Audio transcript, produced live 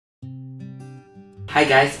Hi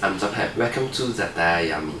guys, I'm ZaTaYaYummy. Welcome to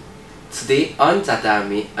ZaTaYaYummy. Today on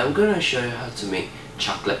ZaTaYaYummy, I'm gonna show you how to make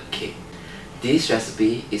chocolate cake. This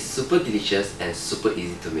recipe is super delicious and super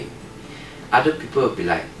easy to make. Other people will be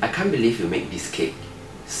like, I can't believe you make this cake.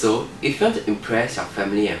 So, if you want to impress your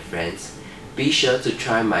family and friends, be sure to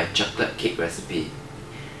try my chocolate cake recipe.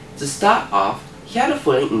 To start off, here are the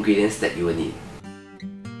following ingredients that you will need.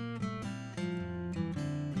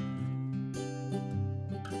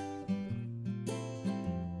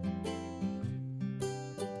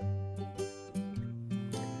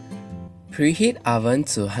 Preheat oven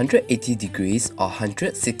to 180 degrees or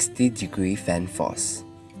 160 degree fan force.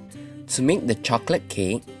 To make the chocolate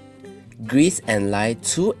cake, grease and line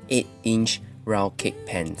two 8-inch round cake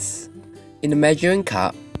pans. In a measuring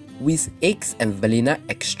cup, whisk eggs and vanilla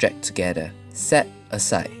extract together, set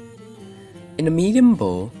aside. In a medium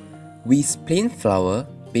bowl, whisk plain flour,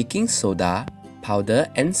 baking soda, powder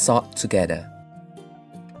and salt together.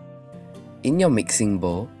 In your mixing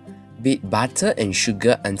bowl, beat butter and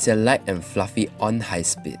sugar until light and fluffy on high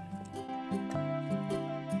speed.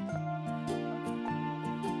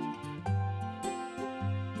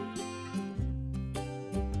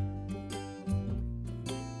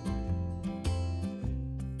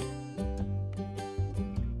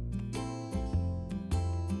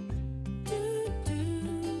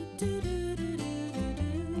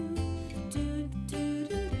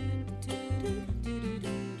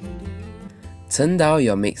 Turn down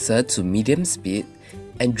your mixer to medium speed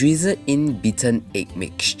and drizzle in beaten egg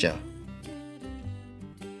mixture.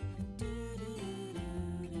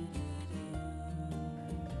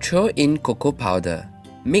 Throw in cocoa powder.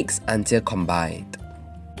 Mix until combined.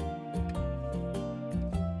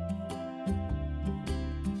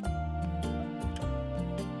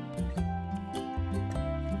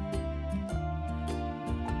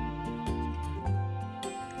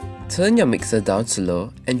 Turn your mixer down to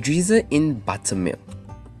low and drizzle in buttermilk.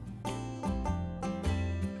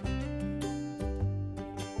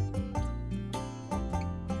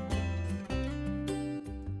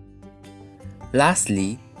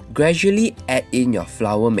 Lastly, gradually add in your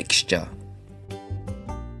flour mixture.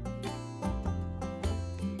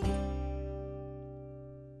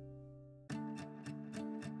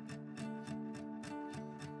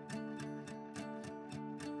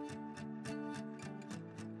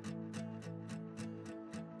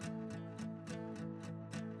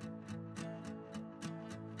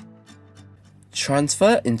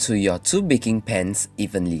 Transfer into your two baking pans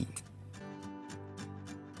evenly.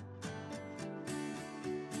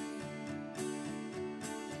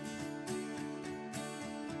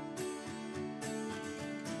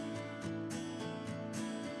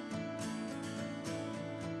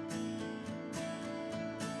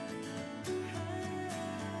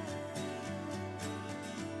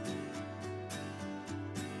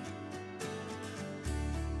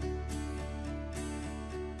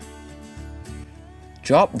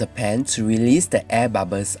 Drop the pan to release the air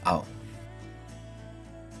bubbles out.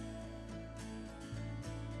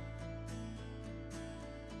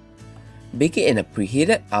 Bake it in a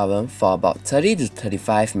preheated oven for about 30 to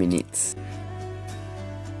 35 minutes.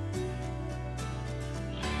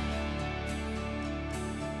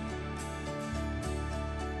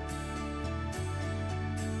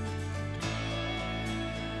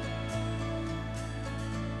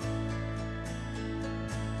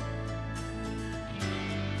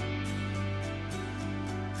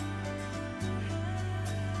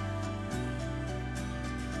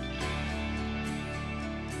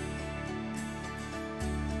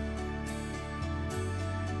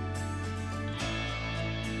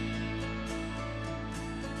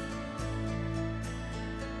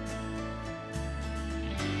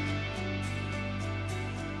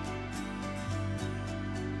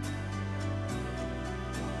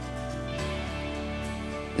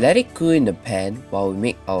 Let it cool in the pan while we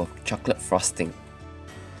make our chocolate frosting.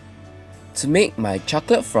 To make my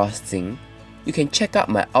chocolate frosting, you can check out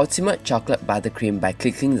my ultimate chocolate buttercream by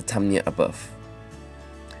clicking the thumbnail above.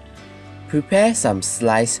 Prepare some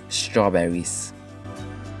sliced strawberries.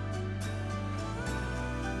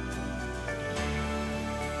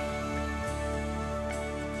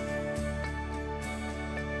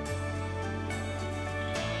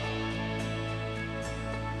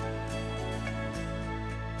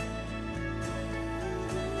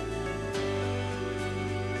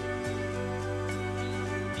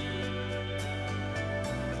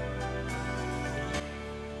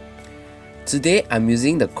 Today I'm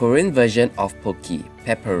using the Korean version of Pocky,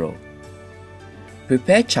 pepper roll.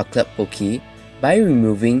 Prepare chocolate Pocky by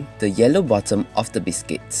removing the yellow bottom of the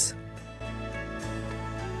biscuits.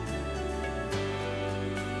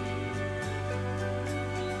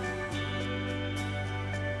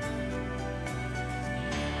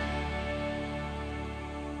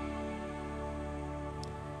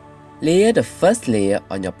 Layer the first layer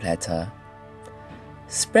on your platter.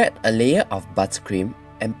 Spread a layer of buttercream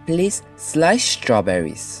and place sliced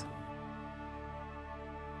strawberries.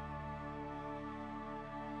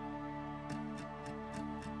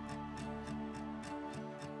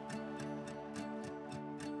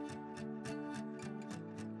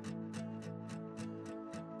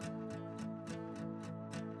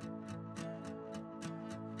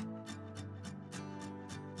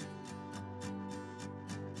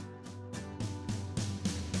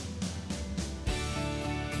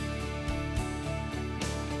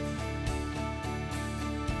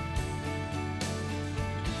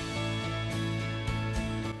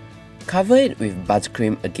 Cover it with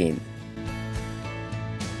buttercream again.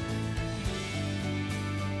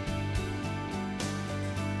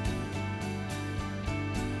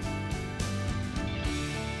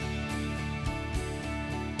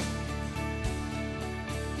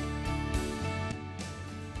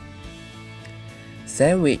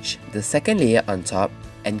 Sandwich the second layer on top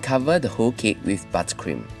and cover the whole cake with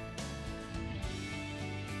buttercream.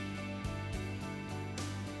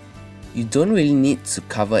 You don't really need to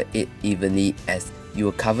cover it evenly as you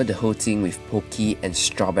will cover the whole thing with Pocky and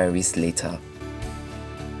strawberries later.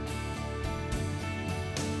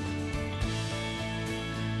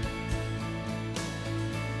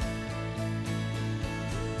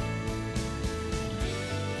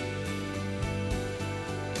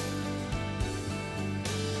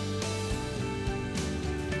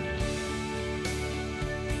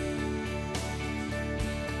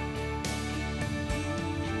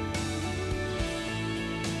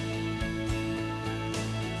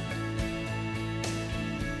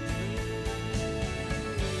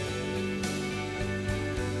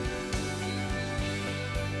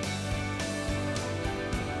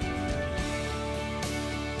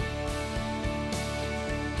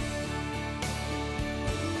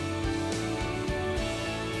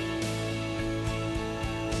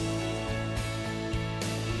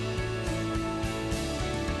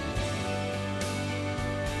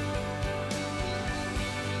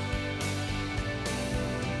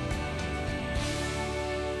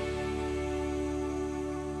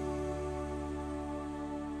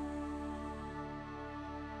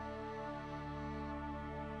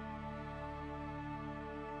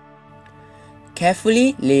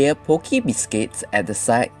 Carefully layer Pocky biscuits at the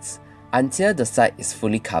sides until the side is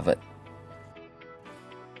fully covered.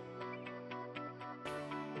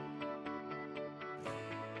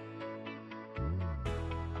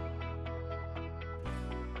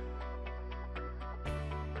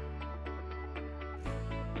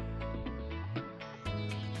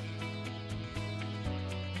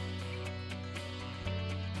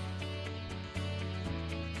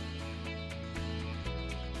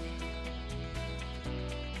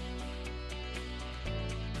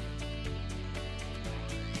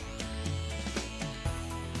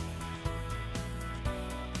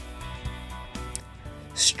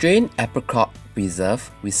 Strain apricot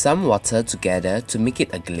preserve with some water together to make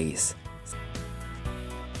it a glaze.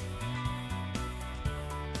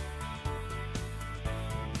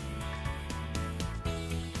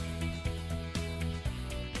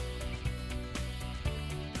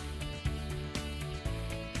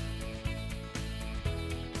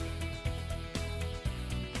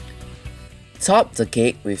 Top the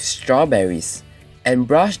cake with strawberries and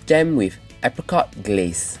brush them with apricot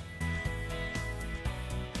glaze.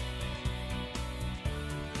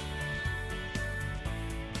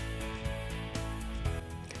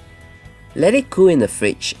 Let it cool in the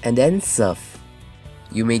fridge and then serve.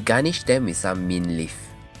 You may garnish them with some mint leaf.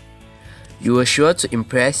 You are sure to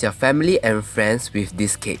impress your family and friends with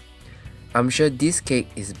this cake. I'm sure this cake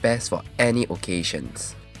is best for any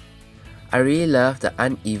occasions. I really love the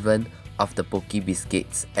uneven of the Pocky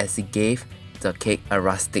biscuits as it gave the cake a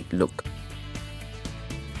rustic look.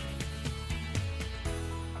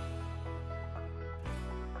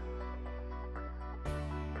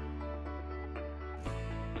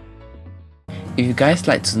 If you guys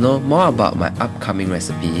like to know more about my upcoming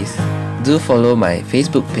recipes, do follow my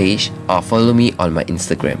Facebook page or follow me on my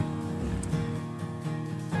Instagram.